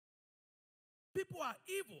people are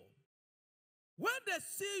evil. When they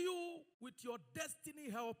see you with your destiny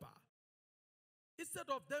helper, instead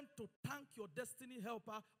of them to thank your destiny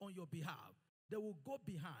helper on your behalf, they will go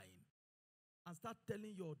behind and start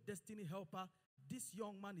telling your destiny helper, this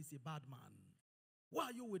young man is a bad man. Why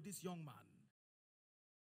are you with this young man?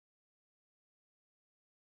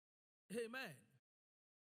 Amen.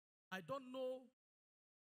 I don't know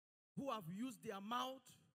who have used their mouth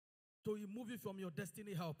to remove you from your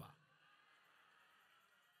destiny helper.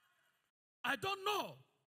 I don't know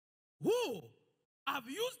who have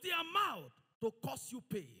used their mouth to cause you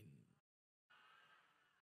pain.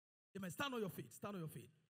 Amen. Stand on your feet. Stand on your feet.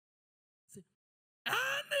 See, any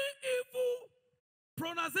evil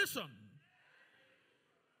pronunciation,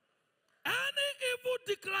 any evil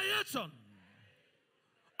declaration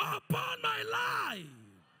upon my life,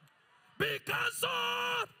 be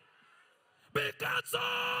cancelled, be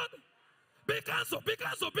cancelled, be cancelled, be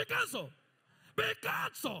cancelled, be cancelled, be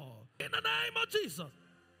cancelled in the name of Jesus.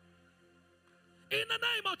 In the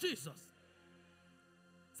name of Jesus.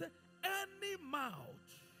 Say, any mouth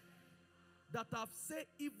that have said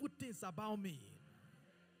evil things about me,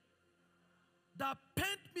 that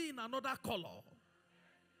paint me in another color,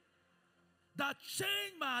 that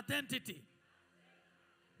change my identity,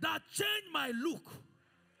 that change my look,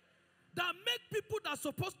 that make people that are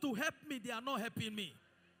supposed to help me, they are not helping me,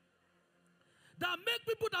 that make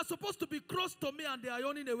people that are supposed to be close to me and they are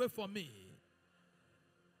running away from me,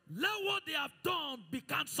 let what they have done be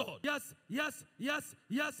cancelled. Yes, yes, yes,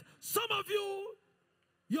 yes. Some of you,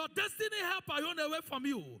 your destiny helper run away from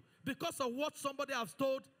you because of what somebody has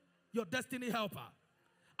told your destiny helper.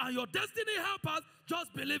 And your destiny helper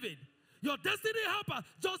just believe it. Your destiny helper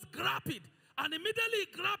just grab it. And immediately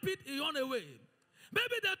grab it, he run away.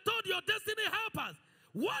 Maybe they told your destiny helpers,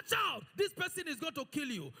 watch out, this person is going to kill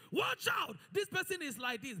you. Watch out, this person is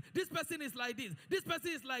like this. This person is like this. This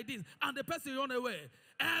person is like this. And the person run away.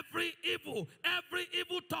 Every evil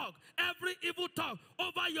talk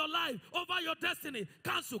over your life, over your destiny,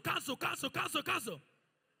 cancel, cancel, cancel, cancel, cancel.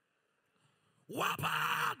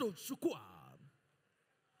 Wabado shukua.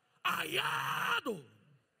 Ayado.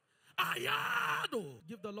 Ayado.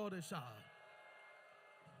 Give the Lord a shout.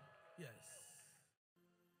 Yes.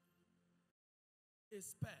 A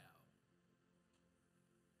spell.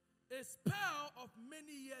 A spell of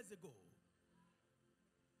many years ago.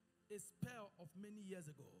 A spell of many years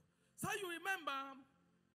ago. So you remember,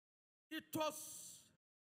 it was,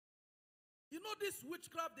 you know this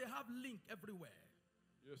witchcraft, they have link everywhere.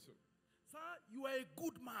 Yes, sir. Sir, you are a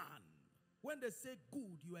good man. When they say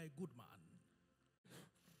good, you are a good man.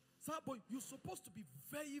 Sir, but you're supposed to be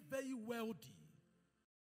very, very wealthy.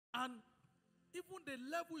 And even the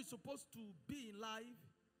level you're supposed to be in life,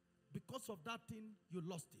 because of that thing, you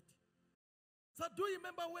lost it. So do you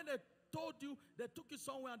remember when they told you, they took you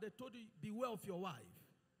somewhere and they told you, beware of your wife?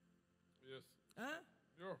 Yes. Eh?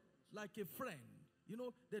 Yeah. Like a friend. You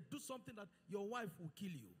know, they do something that your wife will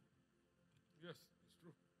kill you. Yes, it's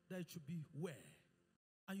true. That it should beware.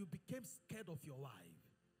 And you became scared of your wife.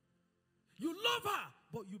 You love her,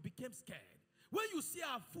 but you became scared. When you see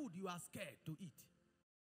her food, you are scared to eat.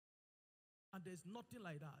 And there's nothing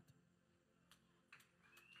like that.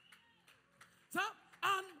 So,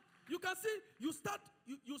 and you can see, you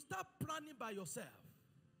start planning by yourself.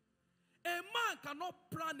 A man cannot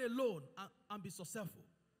plan alone and be successful.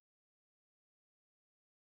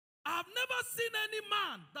 I've never seen any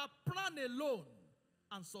man that plan alone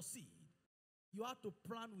and succeed. You have to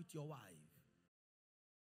plan with your wife.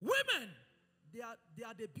 Women, they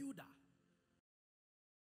are the builder.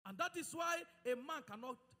 And that is why a man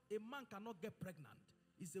cannot get pregnant.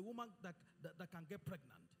 It's a woman that can get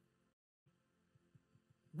pregnant.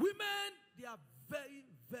 Women, they are very,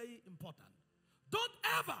 very important. Don't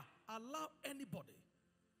ever allow anybody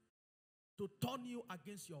to turn you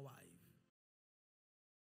against your wife.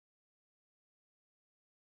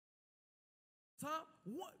 So,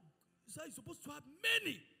 you're supposed to have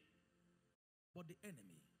many, but the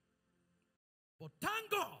enemy. But thank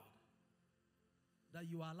God that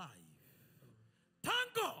you are alive.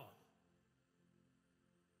 Thank God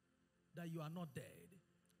that you are not dead.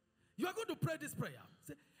 You are going to pray this prayer.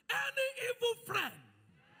 Say, any evil friend,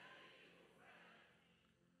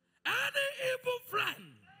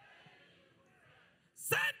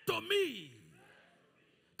 sent to me,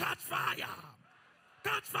 catch fire,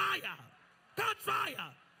 catch fire, catch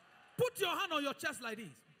fire. Put your hand on your chest like this.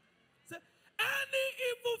 Say, any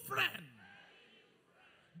evil friend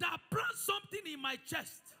that plants something in my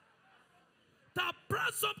chest, that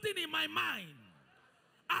plants something in my mind,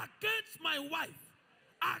 against my wife,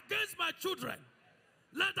 against my children,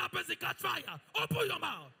 let that person catch fire. Open your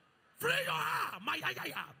mouth. Free your arm.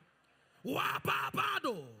 Mayayaya.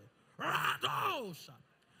 Wababado. Radosa.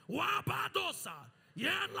 Wabadosa.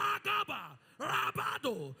 Yelagaba.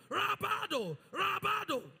 Rabado. Rabado.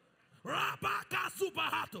 Rabado.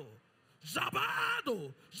 Rabakasubahato.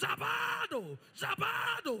 Zabado. Zabado.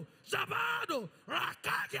 Zabado. Zabado.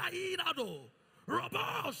 Rakaya Irado.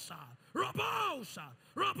 Robosa. Robosa,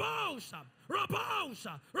 Robosa,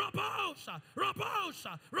 Robosa, Robosa,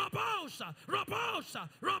 Robosa, Robosa, Robosa,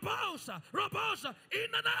 Robosa, Robosa,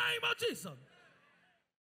 in the name of Jesus.